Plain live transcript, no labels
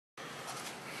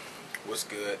What's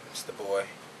good? It's the boy,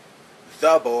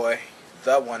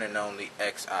 the one and only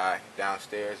XI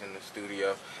downstairs in the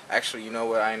studio. Actually, you know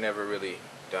what? I ain't never really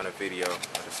done a video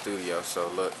of the studio, so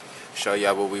look, show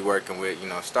y'all what we working with. You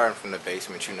know, starting from the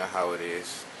basement, you know how it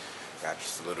is. Got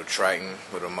just a little Triton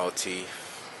with a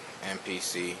motif,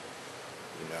 MPC, you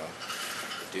know,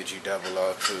 Digi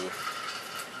 002.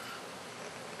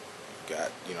 Got,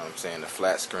 you know what I'm saying, the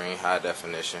flat screen, high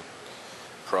definition,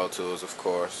 Pro Tools, of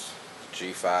course,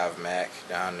 G5 Mac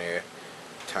down there,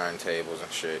 turntables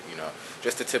and shit, you know,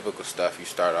 just the typical stuff you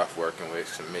start off working with.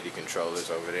 Some MIDI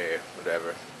controllers over there,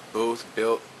 whatever. Booth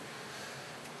built,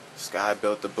 Sky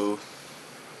built the booth,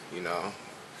 you know,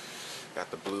 got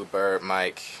the Bluebird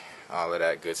mic, all of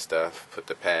that good stuff, put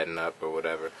the padding up or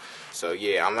whatever. So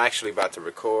yeah, I'm actually about to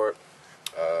record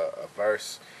a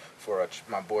verse for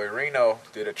my boy Reno.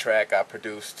 Did a track I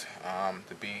produced,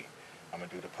 the beat. I'm gonna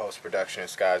do the post-production.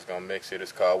 Sky's gonna mix it.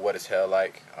 It's called What Is Hell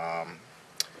Like,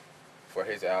 for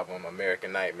his album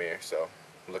American Nightmare. So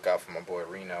look out for my boy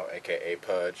Reno, a.k.a.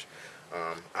 Pudge.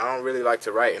 I don't really like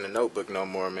to write in a notebook no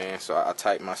more, man, so I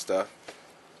type my stuff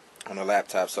on the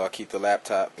laptop. So I keep the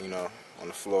laptop, you know, on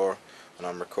the floor when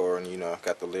I'm recording. You know,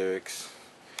 got the lyrics,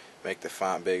 make the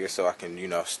font bigger so I can, you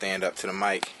know, stand up to the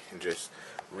mic and just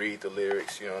read the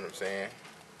lyrics, you know what I'm saying?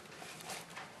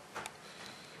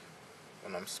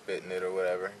 When I'm spitting it or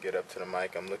whatever, get up to the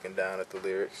mic, I'm looking down at the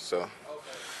lyrics. So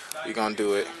we gonna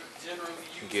do it,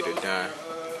 get it done.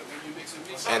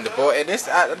 And the boy, and this,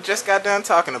 I just got done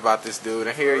talking about this dude,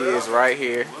 and here he is right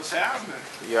here. What's happening?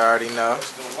 You already know.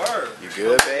 What's the word? You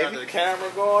good, baby? Got the camera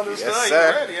going and Yes, stuff.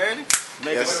 sir. You ready, ain't it?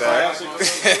 Yes, sir.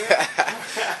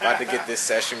 About to get this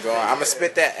session going. I'm gonna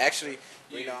spit that. Actually,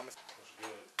 you know, I'm gonna.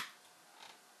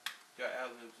 Your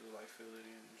ad-libs will like fill it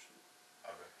in and shit.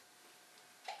 Okay.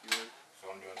 You ready? So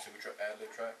I'm doing two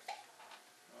ad-lib tracks?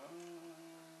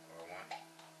 Or one?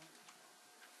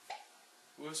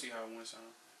 We'll see how one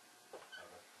sounds.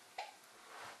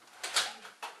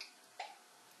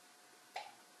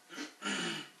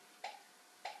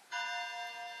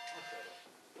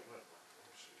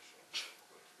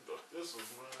 This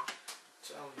is man.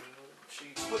 Telling you,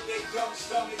 cheese. Put their young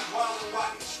stomach growling,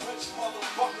 rocking rich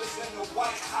motherfuckers in the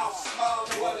White House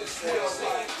smiling. What is hell?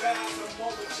 Saying down the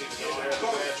moment you get it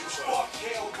birth. Fuck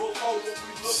hell below when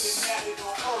we looking at it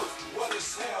on earth. What is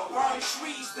hell? Burn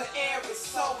trees, the air is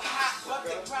so hot, but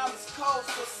the ground is cold,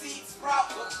 so seeds sprout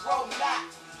but grow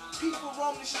not. People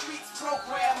roam the streets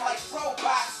programmed like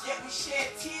robots, yet we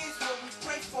shed tears when we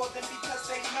pray for them because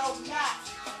they know not.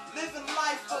 Living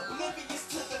life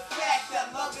oblivious to the fact that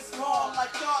love is gone,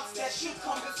 like thoughts that should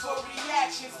come before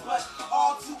reactions, but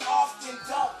all too often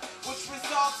don't, which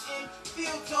results in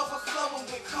fields overflowing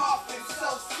with coffins.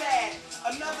 So sad.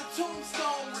 Another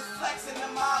tombstone reflects in the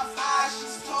mom's eyes.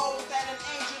 She's told that an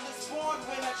angel is born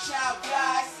when a child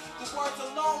dies. The words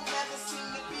alone never seem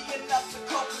to be enough to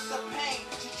cope with the pain.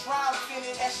 She drowns in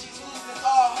it as she loses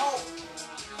all hope.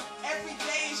 Every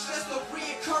day is just a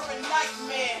reoccurring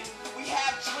nightmare. We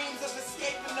have dreams of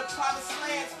escaping the promised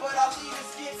lands, but our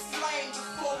leaders get slain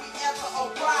before we ever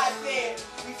arrive there.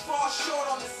 We fall short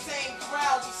on the same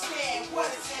ground we stand. What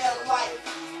is hell like?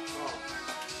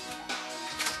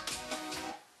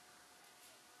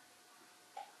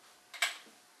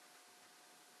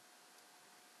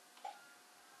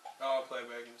 I'll play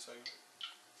back in a second.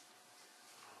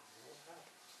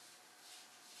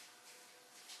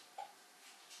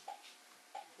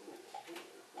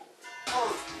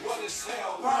 What is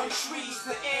hell? Burn trees,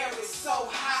 the air is so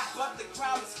hot, but the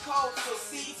ground is cold, so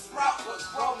seeds sprout but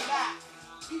grow not.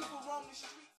 People